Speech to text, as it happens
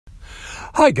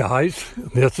Hi guys,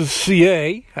 this is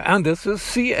CA, and this is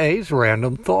CA's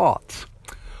Random Thoughts.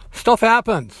 Stuff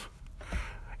happens.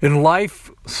 In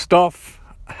life, stuff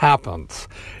happens.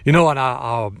 You know, and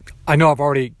I know I've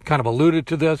already kind of alluded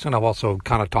to this, and I've also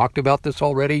kind of talked about this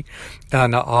already.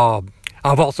 And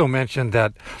I've also mentioned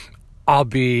that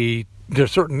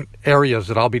there's certain areas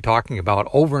that I'll be talking about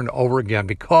over and over again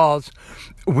because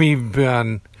we've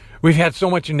had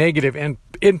so much negative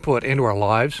input into our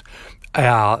lives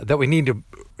that we need to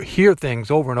hear things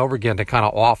over and over again to kind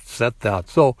of offset that.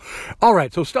 So, all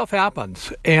right, so stuff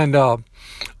happens, and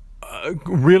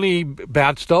really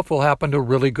bad stuff will happen to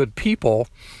really good people.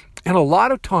 And a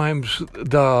lot of times,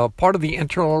 the part of the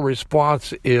internal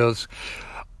response is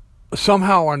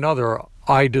somehow or another,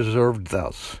 I deserved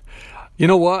this. You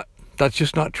know what? That's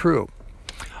just not true.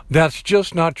 That's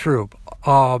just not true.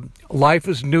 Life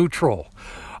is neutral.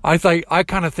 I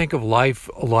kind of think of life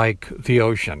like the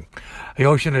ocean. The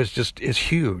ocean is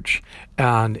huge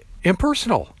and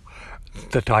impersonal.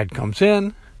 The tide comes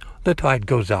in, the tide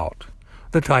goes out.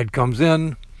 The tide comes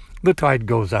in, the tide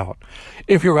goes out.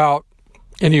 If you're out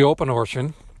in the open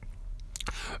ocean,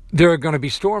 there are going to be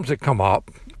storms that come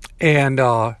up, and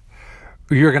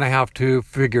you're going to have to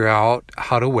figure out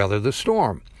how to weather the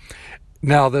storm.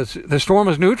 Now, the storm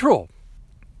is neutral.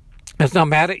 It's not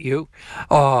mad at you.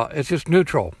 It's just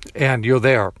neutral, and you're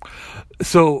there.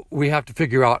 So we have to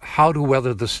figure out how to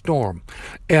weather the storm,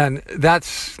 and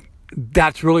that's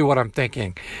really what I'm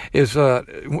thinking. Is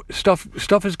stuff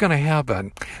is going to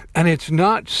happen, and it's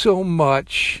not so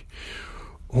much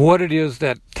what it is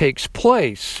that takes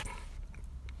place.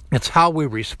 It's how we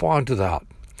respond to that.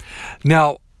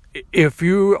 Now, if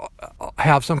you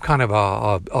have some kind of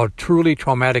a truly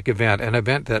traumatic event, an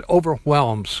event that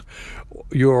overwhelms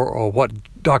or what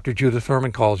Dr. Judith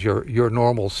Thurman calls your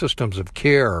normal systems of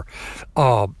care,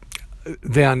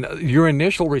 then your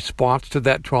initial response to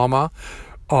that trauma,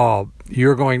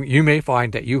 you may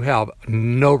find that you have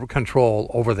no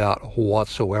control over that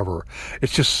whatsoever.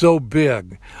 It's just so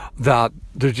big that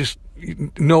there's just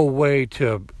no way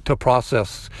to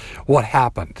process what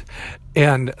happened.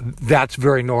 And that's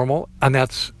very normal, and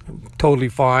that's totally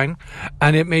fine.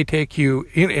 And it may take you,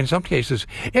 in some cases,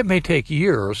 it may take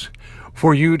years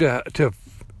for you to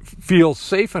feel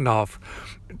safe enough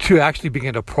to actually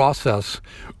begin to process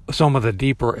some of the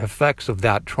deeper effects of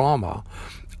that trauma.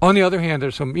 On the other hand,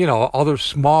 there's some, other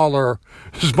smaller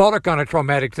kind of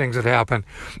traumatic things that happen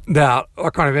that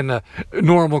are kind of in the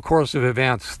normal course of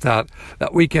events that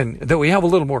we have a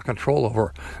little more control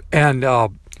over, and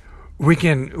we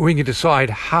can decide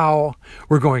how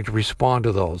we're going to respond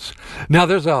to those. Now,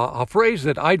 there's a phrase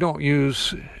that I don't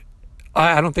use.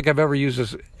 I don't think I've ever used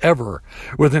this ever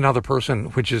with another person,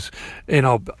 which is,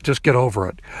 just get over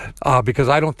it, because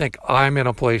I don't think I'm in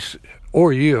a place,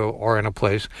 or you are in a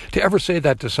place, to ever say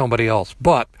that to somebody else.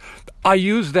 But I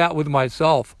use that with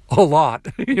myself a lot.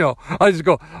 I just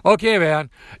go, okay, man,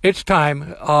 it's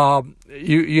time.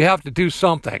 You have to do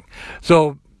something.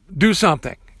 So do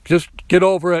something. Just get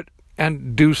over it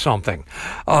and do something.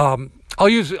 I'll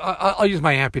use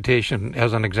my amputation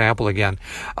as an example again.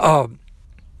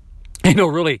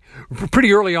 Really,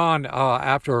 pretty early on,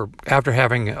 after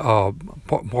having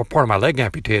more part of my leg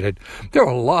amputated, there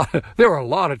were a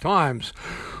lot of times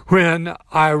when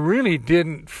I really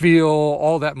didn't feel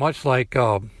all that much like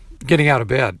getting out of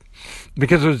bed,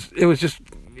 because it was just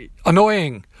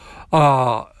annoying.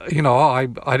 I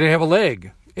didn't have a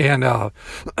leg. And,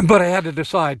 but I had to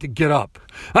decide to get up.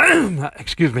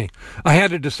 Excuse me. I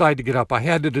had to decide to get up. I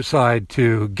had to decide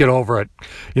to get over it.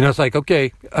 It's like,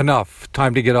 okay, enough.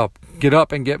 Time to get up. Get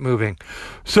up and get moving.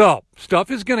 So,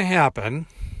 stuff is going to happen.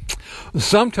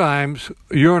 Sometimes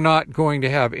you're not going to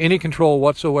have any control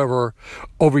whatsoever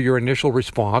over your initial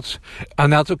response,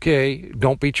 and that's okay.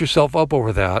 Don't beat yourself up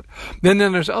over that. And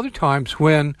then there's other times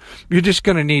when you're just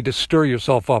going to need to stir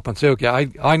yourself up and say, okay,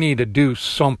 I need to do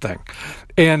something.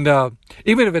 And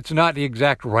even if it's not the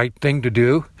exact right thing to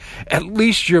do, at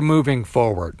least you're moving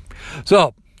forward.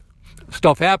 So,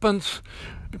 stuff happens.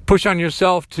 Push on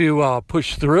yourself to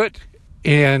push through it,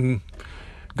 and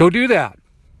go do that.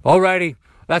 Alrighty.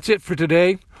 That's it for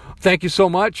today. Thank you so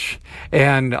much,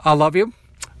 and I love you.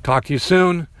 Talk to you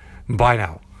soon. Bye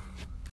now.